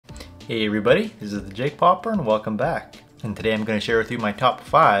Hey everybody, this is the Jake Popper and welcome back. And today I'm going to share with you my top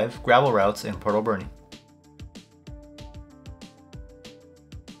 5 gravel routes in Port Alberni.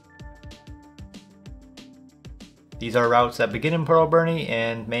 These are routes that begin in Port Alberni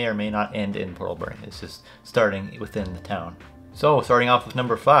and may or may not end in Port Alberni. It's just starting within the town. So starting off with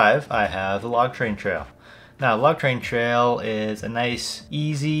number 5, I have the Log Train Trail. Now, Log Train Trail is a nice,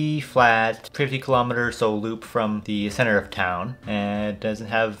 easy, flat, 50 kilometer or so loop from the center of town, and it doesn't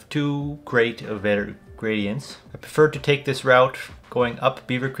have too great of gradients. I prefer to take this route going up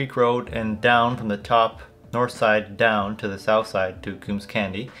Beaver Creek Road and down from the top north side down to the south side to Coombs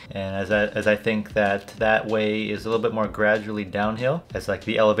Candy, and as I think that way is a little bit more gradually downhill, as like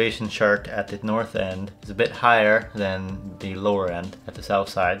the elevation chart at the north end is a bit higher than the lower end at the south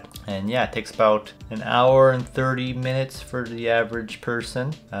side. And yeah, it takes about an hour and 30 minutes for the average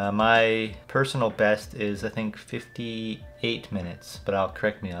person. My personal best is I think 58 minutes, but I'll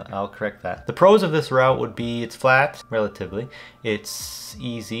correct that. The pros of this route would be it's flat relatively, it's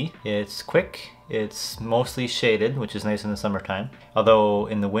easy, it's quick, it's mostly shaded, which is nice in the summertime, although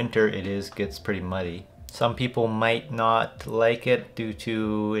in the winter it gets pretty muddy. Some people might not like it due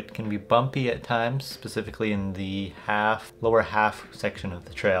to it can be bumpy at times, specifically in the lower half section of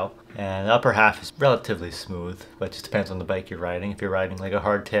the trail. And the upper half is relatively smooth, but it just depends on the bike you're riding. If you're riding like a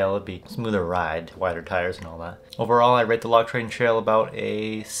hardtail, it'd be a smoother ride, wider tires and all that. Overall, I rate the Log Train Trail about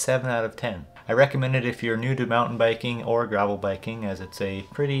a 7 out of 10. I recommend it if you're new to mountain biking or gravel biking, as it's a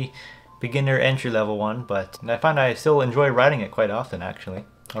pretty beginner entry-level one, but I find I still enjoy riding it quite often actually.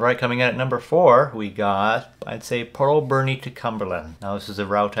 Alright, coming in at number 4, we got, I'd say, Port Alberni to Cumberland. Now this is a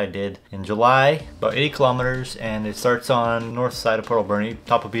route I did in July, about 80 kilometers, and it starts on north side of Port Alberni,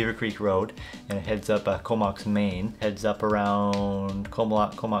 top of Beaver Creek Road, and it heads up Comox, Maine, heads up around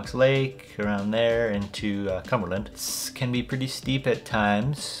Comox Lake, around there, into Cumberland. It can be pretty steep at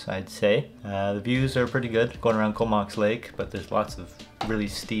times, I'd say. The views are pretty good going around Comox Lake, but there's lots of really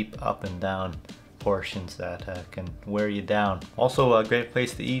steep up and down portions that can wear you down. Also a great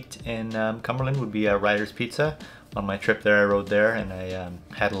place to eat in Cumberland would be Ryder's Pizza. On my trip there I rode there and I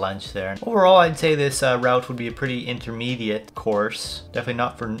had lunch there. Overall I'd say this route would be a pretty intermediate course. Definitely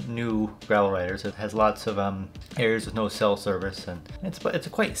not for new gravel riders. It has lots of areas with no cell service, and it's a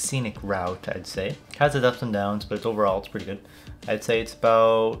quite scenic route, I'd say. It has its ups and downs, but overall it's pretty good. I'd say it's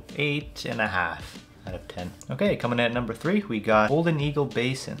about 8.5 out of 10. Okay, coming in at number 3, we got Golden Eagle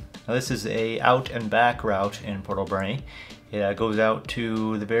Basin. Now this is a out and back route in Port Alberni. It goes out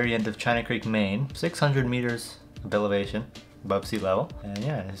to the very end of China Creek, Maine, 600 meters of elevation above sea level. And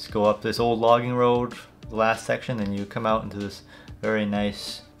yeah, just go up this old logging road, the last section, and you come out into this very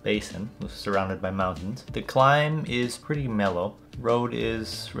nice basin surrounded by mountains. The climb is pretty mellow. Road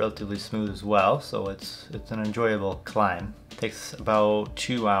is relatively smooth as well, so it's an enjoyable climb. It takes about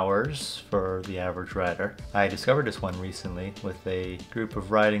 2 hours for the average rider. I discovered this one recently with a group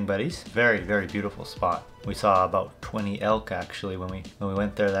of riding buddies. Very, very beautiful spot. We saw about 20 elk actually when we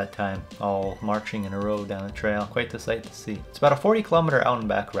went there that time, all marching in a row down the trail. Quite the sight to see. It's about a 40 kilometer out and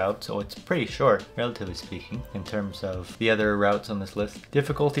back route, so it's pretty short, relatively speaking, in terms of the other routes on this list.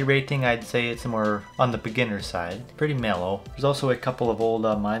 Difficulty rating, I'd say it's more on the beginner side. Pretty mellow. There's also a couple of old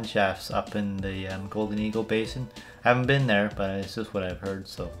mine shafts up in the Golden Eagle Basin. I haven't been there, but it's just what I've heard,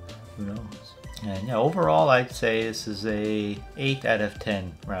 so who knows. And yeah, overall I'd say this is a 8 out of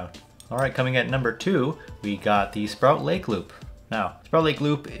 10 route. Alright, coming at number 2, we got the Sprout Lake Loop. Now, Sprout Lake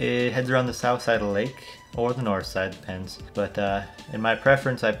Loop, it heads around the south side of the lake, or the north side, depends. But in my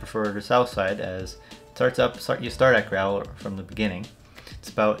preference, I prefer the south side, as you start at gravel from the beginning. It's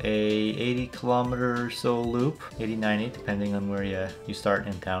about a 80 kilometer or so loop, 80-90, depending on where you start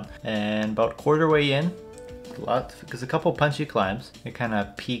in town. And about quarter way in, because a couple punchy climbs, it kind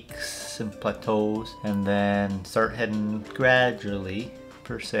of peaks and plateaus, and then start heading gradually,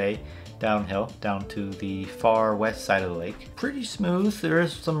 per se, downhill, down to the far west side of the lake. Pretty smooth. There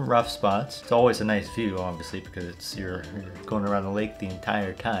is some rough spots. It's always a nice view, obviously, because you're going around the lake the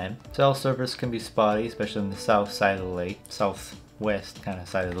entire time. Cell service can be spotty, especially on the south side of the lake, southwest kind of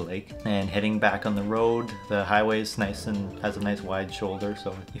side of the lake. And heading back on the road, the highway is nice and has a nice wide shoulder,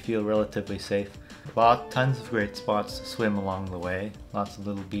 so you feel relatively safe. Tons of great spots to swim along the way. Lots of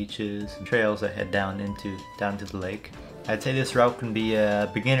little beaches and trails that head down to the lake. I'd say this route can be a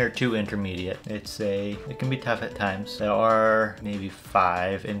beginner to intermediate. It can be tough at times. There are maybe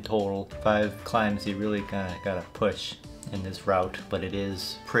 5 in total. 5 climbs you really gotta push in this route, but it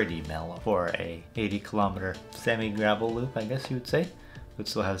is pretty mellow for a 80 kilometer semi-gravel loop, I guess you would say. It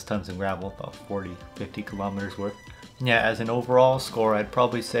still has tons of gravel, about 40-50 kilometers worth. Yeah, as an overall score, I'd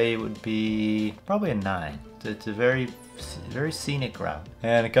probably say it would be probably a 9. It's a very scenic route.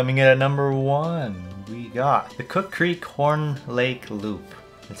 And coming in at number 1, we got the Cook Creek Horn Lake Loop.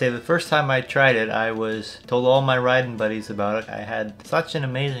 I'd say the first time I tried it, I told all my riding buddies about it. I had such an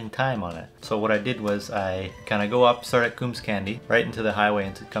amazing time on it. So what I did was I kind of go up, start at Coombs Candy, right into the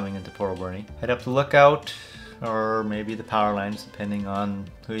highway coming into Port Alberni. Head up the lookout, or maybe the power lines, depending on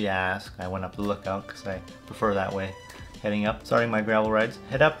who you ask. I went up the lookout because I prefer that way. Heading up, starting my gravel rides.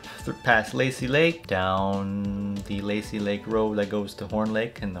 Head up past Lacey Lake, down the Lacey Lake road that goes to Horn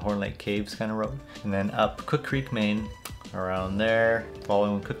Lake and the Horn Lake Caves kind of road. And then up Cook Creek, Maine, around there,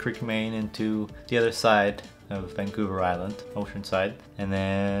 following Cook Creek, Maine into the other side of Vancouver Island, Oceanside. And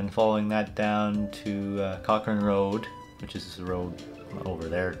then following that down to Cochrane Road, which is the road over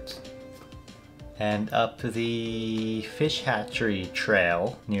there. And up the Fish Hatchery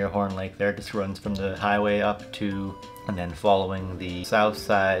Trail near Horn Lake there. Just runs from the highway up to, and then following the south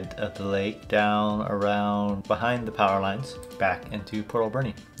side of the lake down around behind the power lines back into Port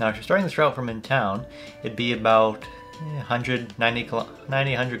Alberni. Now if you're starting this route from in town, it'd be about 100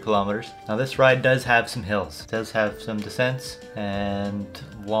 kilometers. Now this ride does have some hills. It does have some descents and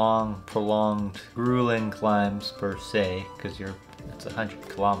long, prolonged, grueling climbs per se, because it's 100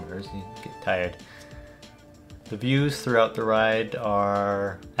 kilometers, you get tired. The views throughout the ride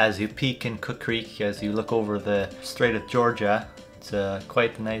are, as you peak in Cook Creek, as you look over the Strait of Georgia, it's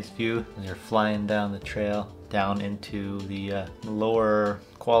quite a nice view as you're flying down the trail down into the lower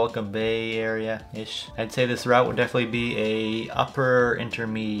Qualicum Bay area-ish. I'd say this route would definitely be a upper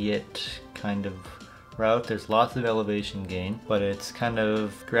intermediate kind of route. There's lots of elevation gain, but it's kind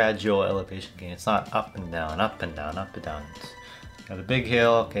of gradual elevation gain. It's not up and down, up and down, up and down. It's got a big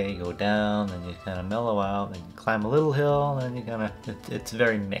hill, okay, you go down, then you kind of mellow out, then you climb a little hill, and then you kind of, it's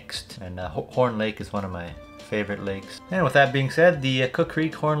very mixed. And Horn Lake is one of my favorite lakes. And with that being said, the Cook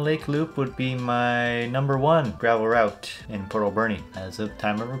Creek Horn Lake Loop would be my number 1 gravel route in Port Alberni as of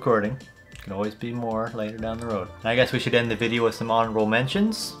time of recording. Can always be more later down the road. And I guess we should end the video with some honorable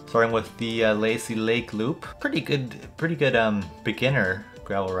mentions, starting with the Lacey Lake Loop. Pretty good beginner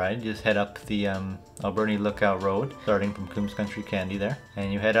gravel ride. You just head up the Alberni Lookout Road, starting from Coombs Country Candy there,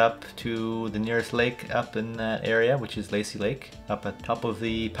 and you head up to the nearest lake up in that area, which is Lacey Lake, up at top of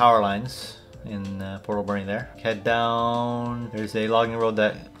the power lines in Port Alberni there. Head down, there's a logging road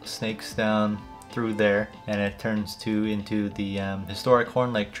that snakes down through there, and it turns into the historic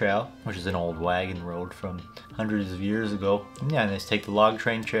Horn Lake Trail, which is an old wagon road from hundreds of years ago. And yeah, and just take the log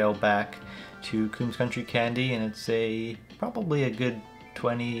train trail back to Coombs Country Candy, and it's probably a good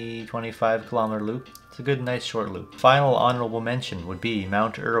 20-25 kilometer loop. It's a good, nice short loop. Final honorable mention would be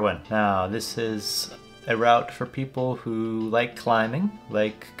Mount Irwin. Now this is a route for people who like climbing,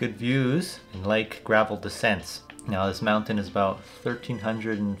 like good views, and like gravel descents. Now this mountain is about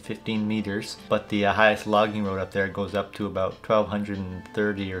 1,315 meters, but the highest logging road up there goes up to about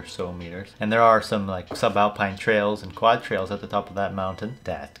 1,230 or so meters. And there are some like subalpine trails and quad trails at the top of that mountain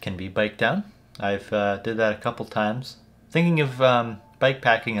that can be biked down. I've did that a couple times. Thinking of bike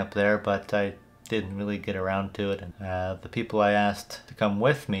packing up there, but I didn't really get around to it. And the people I asked to come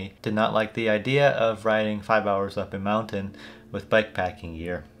with me did not like the idea of riding 5 hours up a mountain with bike packing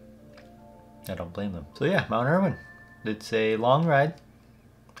gear. I don't blame them. So yeah, Mount Irwin. It's a long ride,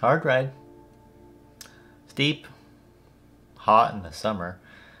 hard ride, steep, hot in the summer,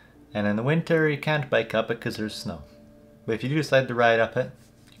 and in the winter you can't bike up it because there's snow. But if you do decide to ride up it,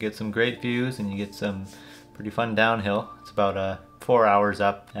 you get some great views and you get some pretty fun downhill. It's about 4 hours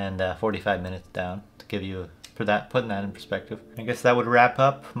up and 45 minutes down, to give you, putting that in perspective. I guess that would wrap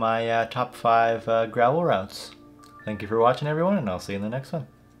up my top 5 gravel routes. Thank you for watching everyone, and I'll see you in the next one.